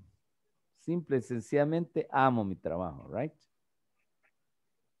job. Simple y sencillamente amo mi trabajo, right?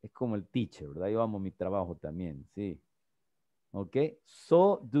 Es como el teacher, ¿verdad? Yo amo mi trabajo también, sí. Ok,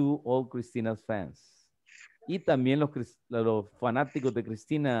 so do all Cristina's fans. Y también los fanáticos de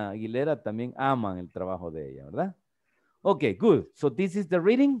Cristina Aguilera también aman el trabajo de ella, ¿verdad? Ok, good. So this is the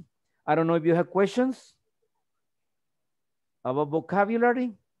reading. I don't know if you have questions about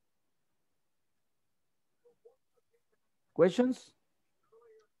vocabulary. Questions?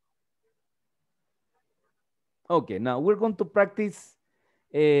 Okay, now we're going to practice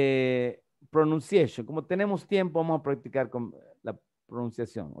pronunciation. Como tenemos tiempo, vamos a practicar con la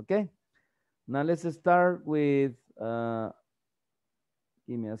pronunciación, okay? Now let's start with,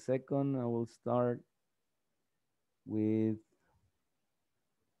 give me a second, I will start with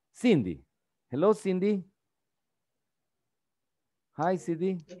Cindy. Hello, Cindy. Hi,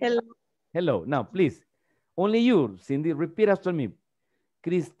 Cindy. Hello. Hello. Now, please, only you, Cindy, repeat after me.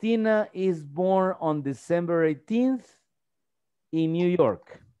 Cristina is born on December 18th in New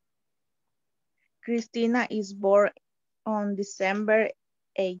York. Cristina is born on December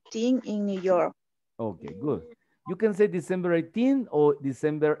 18 in New York. Okay, good. You can say December 18th or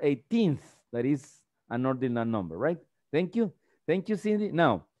December 18th. That is an ordinal number, right? Thank you. Thank you, Cindy.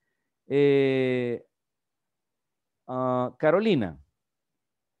 Now, Carolina.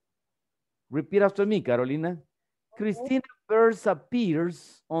 Repeat after me, Carolina. Cristina first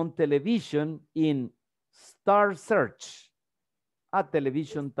appears on television in Star Search, a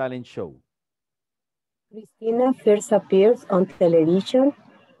television talent show. Cristina first appears on television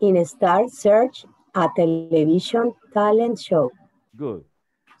in Star Search, a television talent show. Good.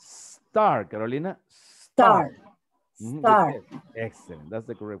 Star, Carolina. Star. Star. Excellent. That's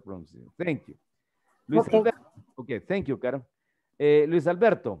the correct pronunciation. Thank you. Luis Alberto. Okay, thank you, Caro. Luis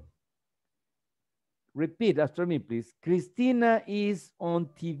Alberto. Repeat after me, please. Cristina is on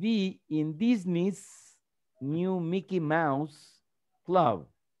TV in Disney's new Mickey Mouse Club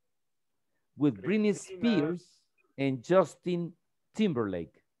with Britney Spears and Justin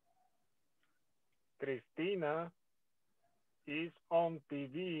Timberlake. Cristina is on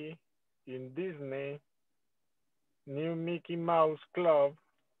TV in Disney new Mickey Mouse Club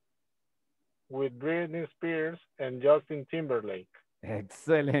with Britney Spears and Justin Timberlake.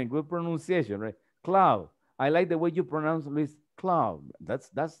 Excellent. Good pronunciation, right? Cloud. I like the way you pronounce Luis. Cloud.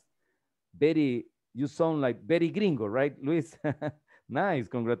 That's very, you sound like very gringo, right, Luis? Nice.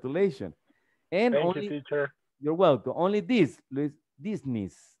 Congratulations. And Thank only, you, teacher. You're welcome. Only this, Luis,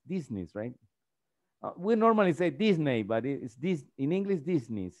 Disney's, right? We normally say Disney, but it's this in English,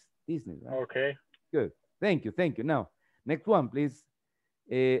 Disney, right? Okay. Good. Thank you. Now, next one, please.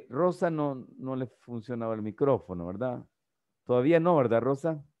 Rosa no le funcionaba el micrófono, ¿verdad? Todavía no, ¿verdad,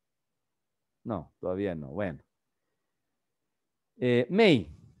 Rosa? No, todavía no. Bueno.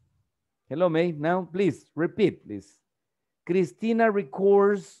 May. Hello, May. Now, please, repeat, please. Cristina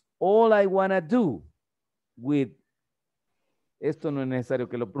records All I Wanna Do with... Esto no es necesario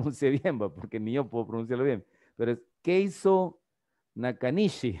que lo pronuncie bien, porque ni yo puedo pronunciarlo bien. Pero es queso,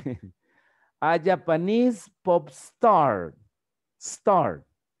 Nakanishi. A Japanese pop star.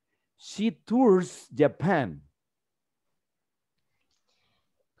 She tours Japan.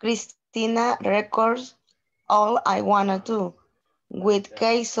 Cristina records All I Wanna Do with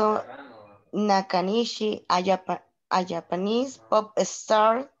Keizo Nakanishi, a Japanese pop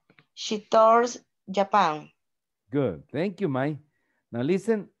star. She tours Japan. Good. Thank you, Mai. Now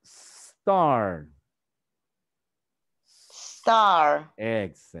listen. Star.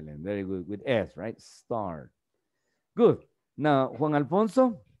 Excellent. Very good. With S, right? Star. Good. Now, Juan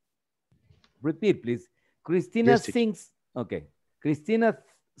Alfonso, repeat, please. Cristina sings. Okay. Cristina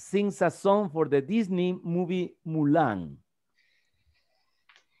sings a song for the Disney movie Mulan.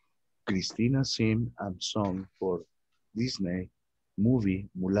 Cristina sings a song for Disney movie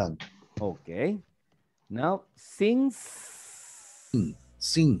Mulan. Okay. Now, sings.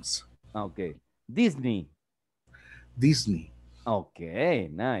 Sings. Okay. Disney. Okay,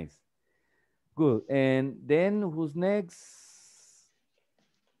 nice. Good. And then who's next?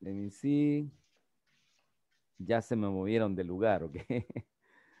 Let me see. Ya se me movieron de lugar, okay.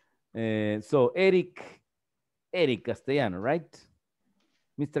 So, Eric Castellano, right?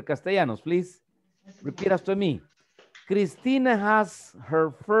 Mr. Castellanos, please. Repeat after me. Cristina has her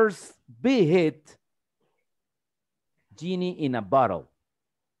first big hit, Genie in a Bottle.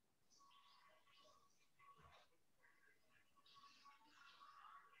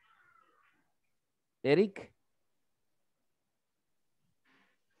 Eric?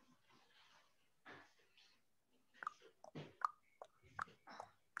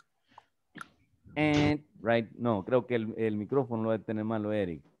 And, right, no, creo que el micrófono lo debe tener malo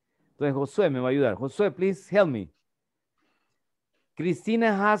Eric. Entonces, Josué me va a ayudar. Josué, please help me.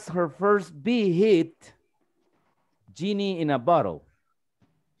 Cristina has her first big hit, Genie in a Bottle.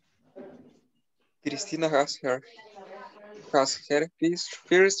 Cristina has her first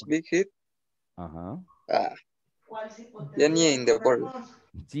big hit. Genie in the bottle.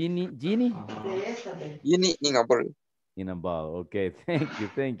 Genie? Genie in a bottle. In a bottle. Okay,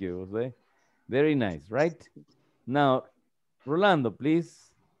 thank you, Jose. Very nice, right? Now, Rolando,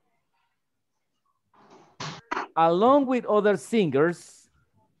 please. Along with other singers,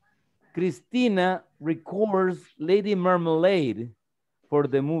 Cristina records Lady Marmalade for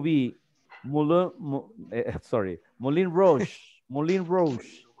the movie Moulin Rouge. Moulin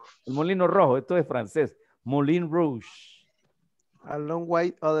Rouge. El Molino Rojo, esto es francés. Moulin Rouge. Along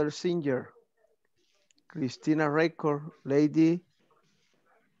with other singer, Cristina record Lady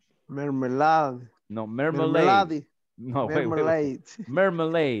Marmalade. No, Marmalade. No, Marmalade. Wait.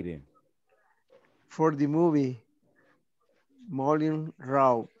 Marmalade. For the movie Moulin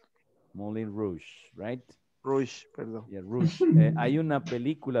Rouge. Moulin Rouge, right? Rouge, perdón. Yeah, Rouge. Hay una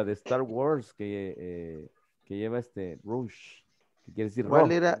película de Star Wars que lleva este Rouge, que quiere decir rojo.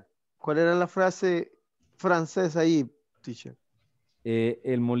 ¿Cuál era la frase francesa ahí, teacher?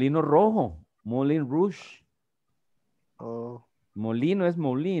 El molino rojo, Moulin Rouge. Oh. Molino es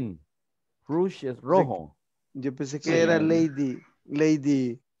Moulin, Rouge es rojo. Yo pensé que era Lady.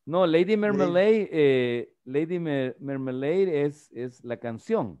 No, Lady Marmalade, Lady Marmalade es la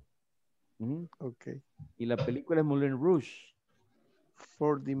canción. Okay. Y la película es Moulin Rouge.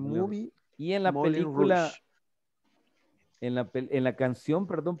 For the movie. Y en la película, en la canción,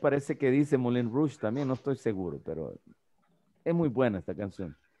 perdón, parece que dice Moulin Rouge también, no estoy seguro, pero es muy buena esta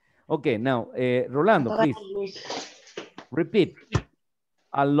canción. Okay, now, Rolando, please. Repeat.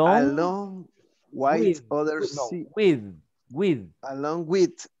 Along with other singers.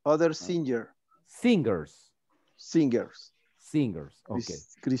 Okay.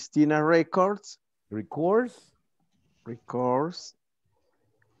 Cristina records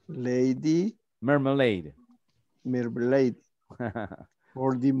Lady Marmalade.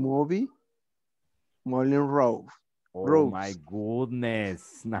 For the movie Moulin Rouge. Oh my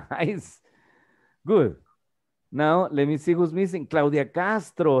goodness. Nice. Good. Now, let me see who's missing. Claudia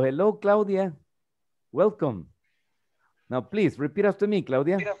Castro. Hello, Claudia. Welcome. Now, please, repeat after me,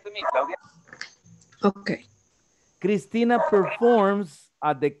 Claudia. Okay. Cristina performs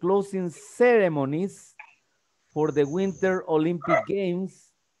at the closing ceremonies for the Winter Olympic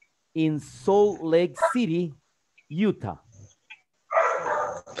Games in Salt Lake City, Utah.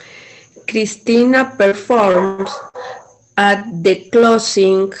 Cristina performs at the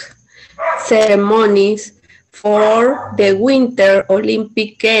closing ceremonies for the Winter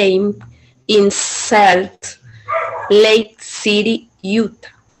Olympic Games in Salt Lake City, Utah.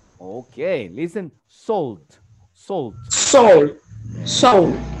 Okay, listen, salt.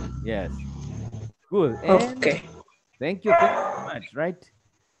 Yes. Good. And okay. Thank you very much, right?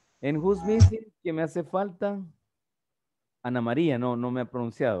 And who's missing? ¿Qué me hace falta? Ana María, no me ha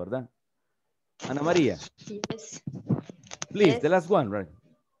pronunciado, ¿verdad? Ana María. Yes. Please, Yes. the last one, right?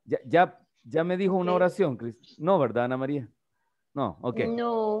 Ya me dijo una Okay. oración, Chris. No, ¿verdad, Ana María? No, okay.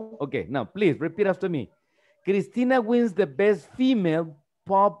 No. Okay, now please repeat after me. Cristina wins the Best Female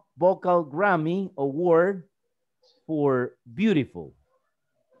Pop Vocal Grammy Award for Beautiful.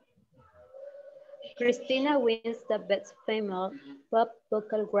 Cristina wins the Best Female Pop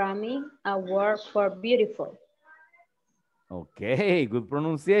Vocal Grammy Award for Beautiful. Okay, good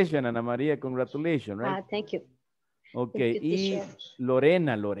pronunciation, Ana María. Congratulations, right? Thank you. Okay, Thank you, y teacher.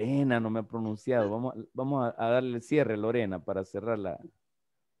 Lorena no me ha pronunciado. Vamos a darle el cierre, Lorena, para cerrar la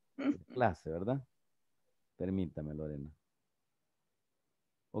clase, ¿verdad? Permítame, Lorena.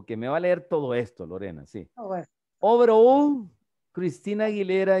 Ok, me va a leer todo esto, Lorena, sí. Well, Overall, Cristina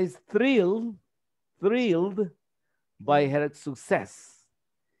Aguilera is thrilled by her success.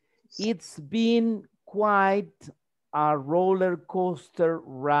 It's been quite a roller coaster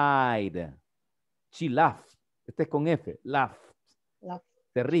ride. She laughed. Este es con F. Laughed. laugh.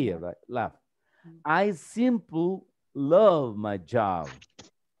 Se ríe, right? Laugh. I simply love my job.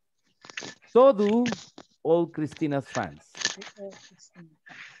 So do all Cristina's fans.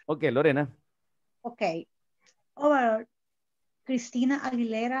 Okay, Lorena. Okay. Overall, Cristina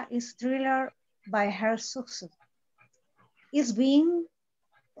Aguilera is thrilled by her success. It's been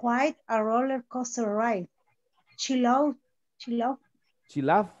quite a roller coaster ride. She laughed.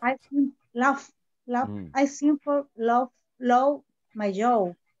 I simply love my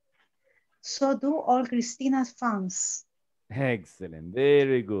job. So do all Cristina's fans. Excellent.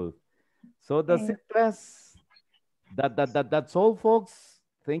 Very good. So that's it, class. That's all, folks.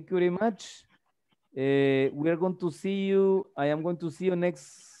 Thank you very much. We are going to see you. I am going to see you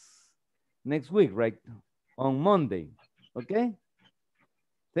next week, right? On Monday. Okay?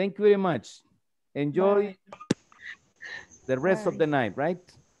 Thank you very much. Enjoy the rest of the night, right?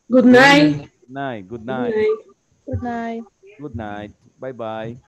 Good night. Good night. Good night. Good night. Good night. Good night. Bye-bye.